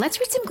Let's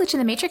read some Glitch in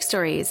the Matrix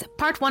stories.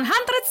 Part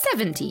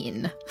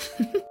 117.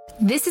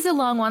 This is a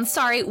long one.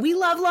 Sorry, we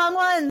love long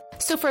ones.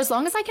 So for as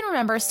long as I can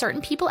remember, certain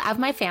people out of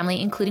my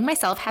family, including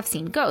myself, have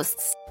seen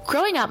ghosts.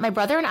 Growing up, my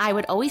brother and I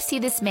would always see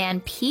this man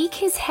peek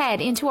his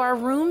head into our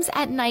rooms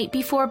at night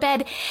before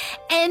bed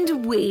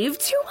and wave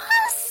to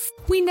us.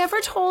 We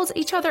never told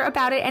each other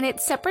about it, and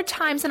at separate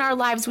times in our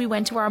lives, we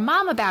went to our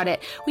mom about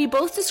it. We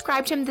both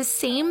described him the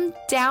same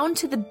down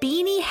to the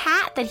beanie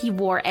hat that he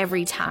wore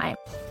every time.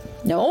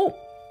 No.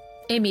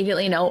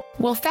 Immediately no.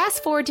 Well,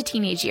 fast forward to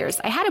teenage years.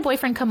 I had a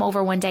boyfriend come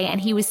over one day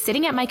and he was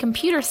sitting at my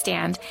computer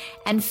stand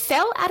and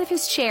fell out of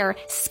his chair,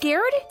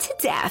 scared to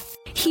death.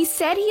 He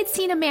said he had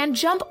seen a man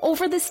jump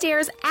over the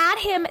stairs at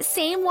him,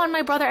 same one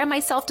my brother and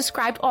myself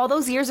described all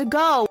those years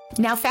ago.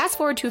 Now fast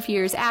forward to a few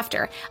years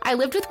after. I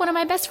lived with one of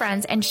my best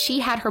friends and she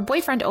had her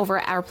boyfriend over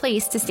at our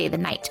place to stay the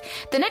night.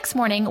 The next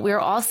morning, we were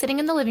all sitting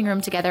in the living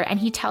room together and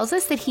he tells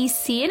us that he's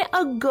seen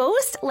a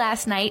ghost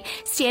last night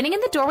standing in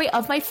the doorway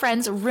of my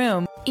friend's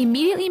room.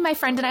 Immediately, my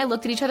friend and I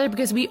looked at each other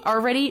because we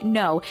already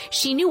know.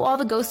 She knew all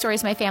the ghost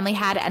stories my family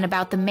had and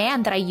about the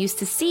man that I used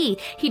to see.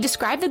 He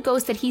described the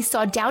ghost that he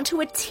saw down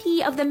to a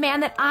T of the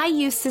man that I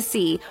used to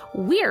see.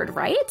 Weird,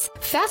 right?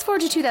 Fast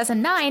forward to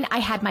 2009, I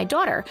had my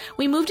daughter.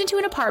 We moved into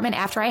an apartment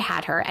after I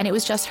had her, and it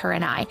was just her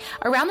and I.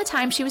 Around the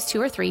time she was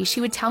 2 or 3, she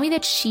would tell me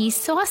that she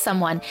saw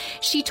someone.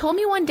 She told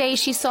me one day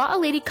she saw a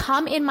lady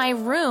come in my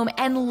room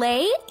and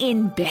lay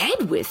in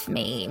bed with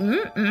me.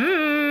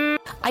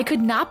 I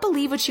could not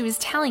believe what she was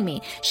telling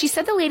me. She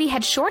said the lady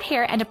had short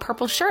hair and a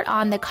purple shirt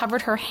on that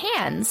covered her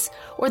hands,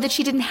 or that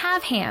she didn't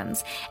have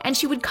hands, and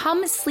she would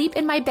come sleep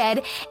in my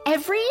bed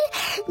every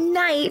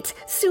night.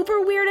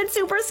 Super weird and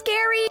super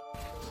scary.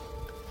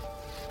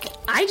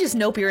 I just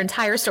nope your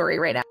entire story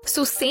right now.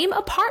 So same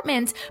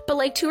apartment, but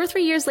like 2 or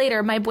 3 years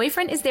later, my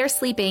boyfriend is there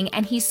sleeping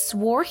and he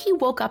swore he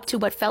woke up to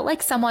what felt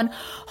like someone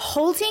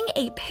holding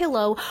a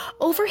pillow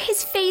over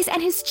his face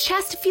and his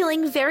chest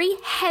feeling very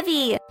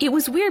heavy. It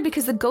was weird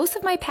because the ghosts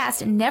of my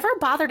past never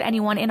bothered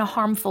anyone in a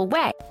harmful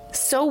way.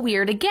 So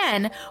weird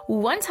again.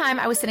 One time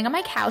I was sitting on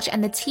my couch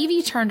and the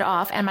TV turned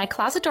off and my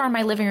closet door in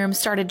my living room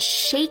started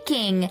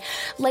shaking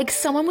like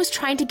someone was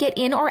trying to get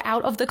in or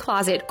out of the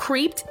closet.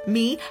 Creeped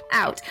me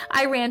out.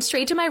 I ran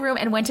straight to my room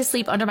and went to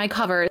sleep under my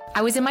covers.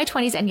 I was in my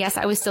 20s and yes,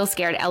 I was still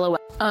scared. LOL.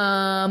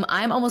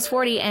 I'm almost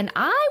 40 and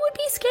I would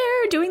be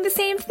scared doing the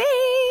same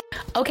thing.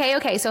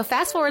 Okay, so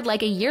fast forward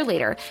like a year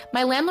later,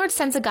 my landlord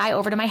sends a guy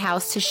over to my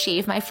house to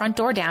shave my front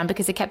door down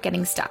because it kept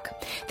getting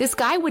stuck. This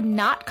guy would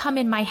not come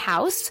in my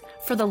house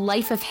for the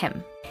life of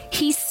him.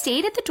 He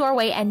stayed at the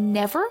doorway and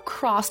never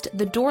crossed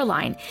the door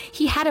line.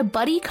 He had a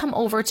buddy come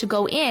over to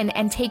go in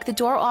and take the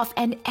door off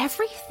and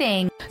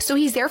everything. So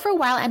he's there for a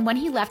while, and when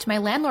he left, my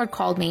landlord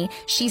called me.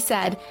 She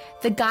said,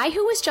 "The guy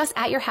who was just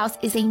at your house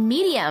is a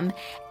medium,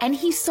 and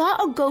he saw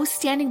a ghost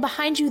standing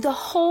behind you the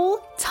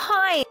whole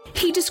time.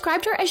 He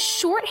described her as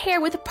short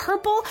hair with a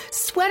purple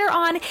sweater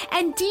on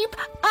and deep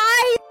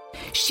eyes."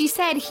 She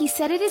said, "He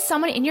said it is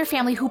someone in your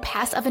family who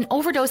passed of an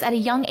overdose at a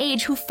young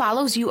age who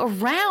follows you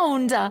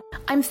around."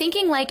 I'm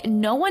thinking like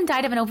no one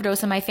died of an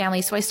overdose in my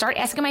family, so I start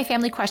asking my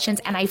family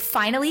questions and I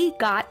finally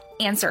got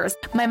answers.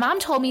 My mom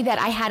told me that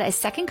I had a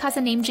second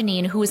cousin named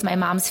Janine, who was my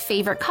mom's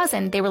favorite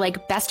cousin. They were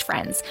like best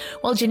friends.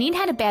 Well, Janine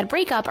had a bad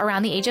breakup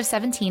around the age of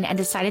 17 and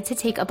decided to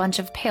take a bunch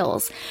of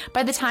pills.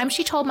 By the time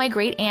she told my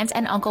great aunt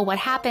and uncle what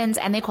happened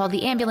and they called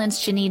the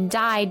ambulance, Janine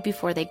died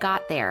before they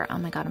got there. Oh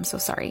my God, I'm so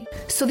sorry.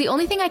 So the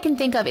only thing I can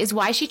think of is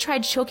why she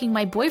tried choking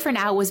my boyfriend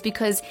out was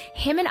because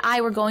him and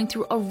I were going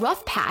through a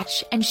rough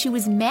patch and she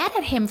was mad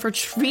at him for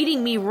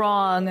treating me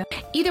wrong.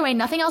 Either way,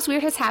 nothing else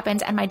weird has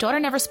happened and my daughter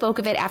never spoke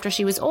of it after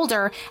she was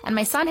older, and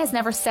my son has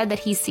never said that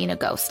he's seen a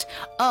ghost.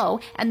 Oh,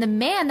 and the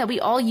man that we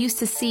all used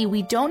to see,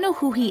 we don't know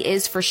who he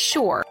is for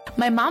sure.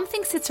 My mom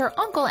thinks it's her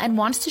uncle and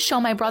wants to show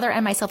my brother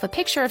and myself a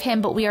picture of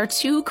him, but we are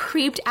too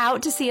creeped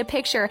out to see a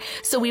picture,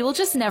 so we will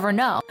just never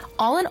know.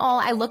 All in all,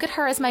 I look at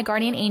her as my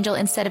guardian angel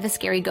instead of a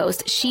scary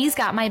ghost. She's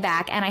got my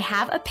back, and I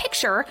have a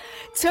picture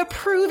to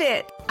prove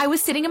it. I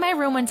was sitting in my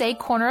room one day,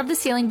 corner of the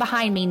ceiling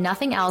behind me,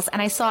 nothing else,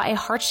 and I saw a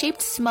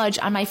heart-shaped smudge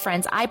on my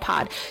friend's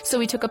iPod. So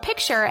we took a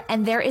picture,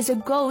 and there is a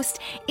ghost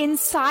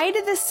inside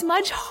the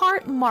smudge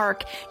heart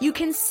mark. You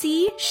can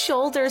see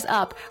shoulders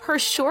up, her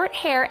short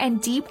hair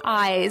and deep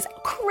eyes.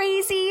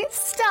 Crazy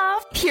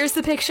stuff. Here's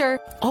the picture.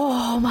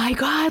 Oh my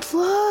God,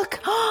 look.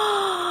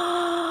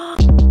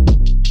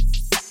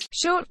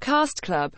 Shortcast Club.